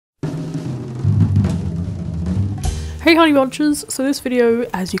Hey Honeybunches, so this video,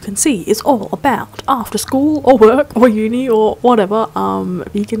 as you can see, is all about after school or work or uni or whatever,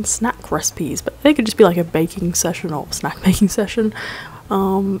 vegan snack recipes, but they could just be like a baking session or snack making session.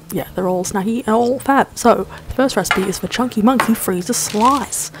 Yeah, they're all snacky and all fab. So the first recipe is for Chunky Monkey Freezer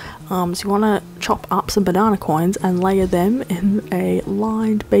Slice. So you want to chop up some banana coins and layer them in a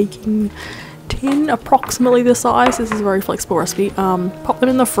lined baking tin, approximately this size. This is a very flexible recipe. Pop them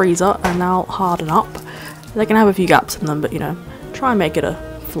in the freezer and they'll harden up. They can have a few gaps in them, but you know, try and make it a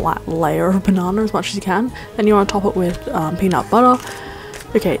flat layer of banana as much as you can. Then you want to top it with peanut butter.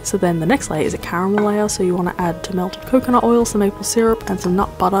 Okay, so then the next layer is a caramel layer, so you want to add to melted coconut oil, some maple syrup and some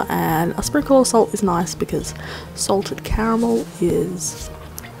nut butter, and a sprinkle of salt is nice because salted caramel is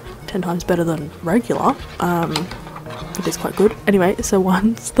 10 times better than regular. It is quite good. Anyway, so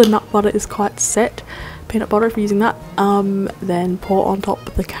once the nut butter is quite set, peanut butter if you're using that, then pour on top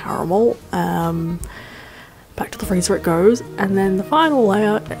the caramel. Back to the freezer it goes, and then the final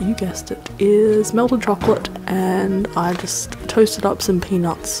layer, you guessed it, is melted chocolate, and I just toasted up some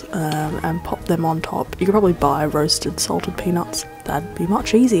peanuts and popped them on top. You could probably buy roasted salted peanuts, that'd be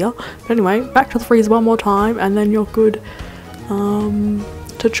much easier. But anyway, back to the freezer one more time and then you're good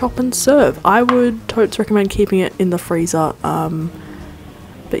to chop and serve. I would totes recommend keeping it in the freezer,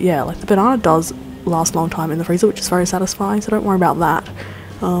 but yeah, like the banana does last a long time in the freezer, which is very satisfying, so don't worry about that.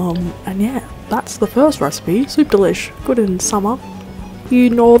 And yeah, that's the first recipe. Super delish, good in summer, you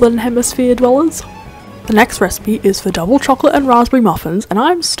northern hemisphere dwellers. The next recipe is for double chocolate and raspberry muffins, and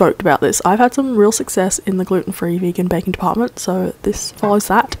I'm stoked about this. I've had some real success in the gluten-free vegan baking department, so this follows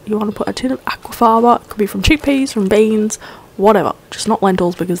that. You want to put a tin of aquafaba, it could be from chickpeas, from beans, whatever, just not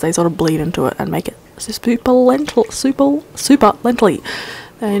lentils because they sort of bleed into it and make it super lentily.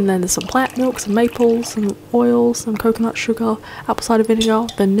 And then there's some plant milk, some maple, some oil, some coconut sugar, apple cider vinegar,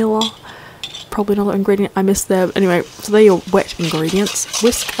 vanilla, probably another ingredient I missed there. Anyway, so they're your wet ingredients.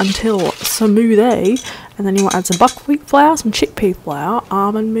 Whisk until smooth, and then you want to add some buckwheat flour, some chickpea flour,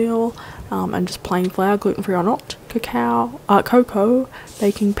 almond meal, and just plain flour, gluten-free or not, cocoa,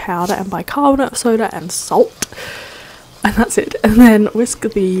 baking powder, and bicarbonate of soda, and salt. And that's it. And then whisk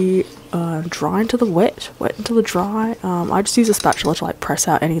the dry into the wet into the dry. I just use a spatula to like press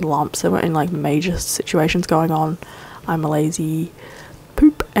out any lumps. There weren't any like major situations going on. I'm a lazy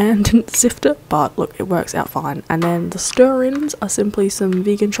poop and didn't sift it, but look, it works out fine. And then the stir-ins are simply some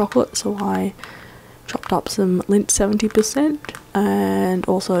vegan chocolate, so I chopped up some Lindt 70% and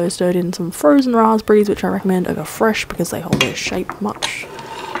also stirred in some frozen raspberries, which I recommend over fresh because they hold their shape much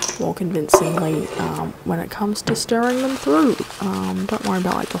more convincingly when it comes to stirring them through. Don't worry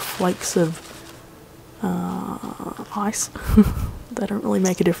about like the flakes of ice. They don't really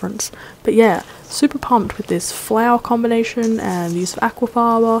make a difference. But yeah, super pumped with this flour combination and the use of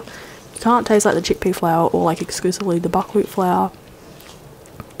aquafaba. You can't taste like the chickpea flour or like exclusively the buckwheat flour,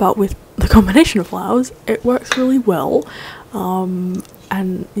 but with the combination of flours it works really well.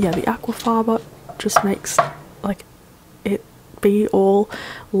 And yeah, the aquafaba just makes like it be all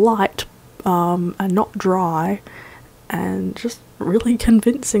light and not dry and just really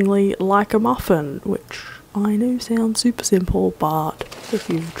convincingly like a muffin, which I know sounds super simple, but if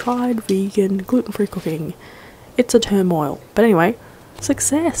you've tried vegan gluten-free cooking, it's a turmoil. But anyway,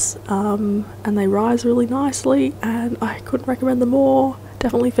 success. And they rise really nicely and I couldn't recommend them more.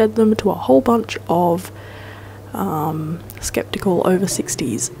 Definitely fed them to a whole bunch of skeptical over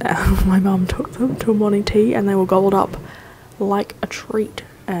 60s. My mum took them to a morning tea and they were gobbled up like a treat,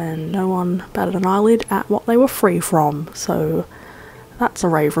 and no one batted an eyelid at what they were free from. So that's a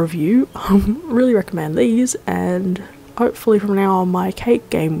rave review. Really recommend these, and hopefully from now on my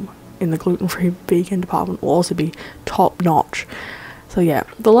cake game in the gluten-free vegan department will also be top notch. So yeah,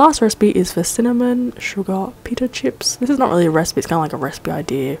 the last recipe is for cinnamon sugar pita chips. This is not really a recipe, it's kind of like a recipe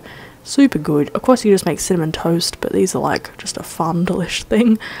idea. Super good. Of course you just make cinnamon toast, but these are like just a fun delish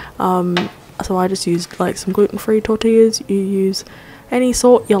thing. So I just used like some gluten-free tortillas. You use any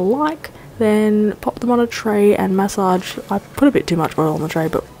sort you like, then pop them on a tray and massage. I put a bit too much oil on the tray,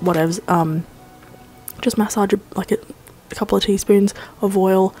 but whatevs. Just massage like a couple of teaspoons of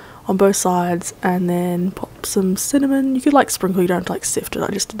oil on both sides, and then pop some cinnamon. You could like sprinkle, you don't have to like sift it.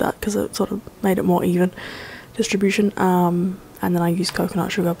 I just did that because it sort of made it more even distribution. And then I used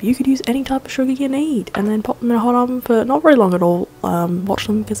coconut sugar, but you could use any type of sugar you need, and then pop them in a hot oven for not very long at all. Watch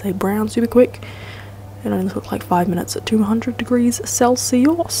them because they brown super quick. It only took like 5 minutes at 200 degrees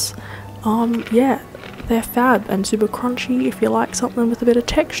Celsius. Yeah, they're fab and super crunchy if you like something with a bit of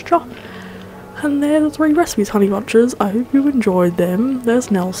texture. And they're the 3 recipes, Honeybunches. I hope you enjoyed them. There's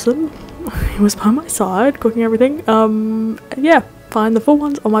Nelson. He was by my side cooking everything. Yeah, Find the full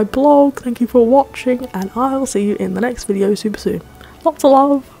ones on my blog. Thank you for watching, and I'll see you in the next video super soon. Lots of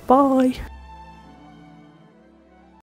love. Bye.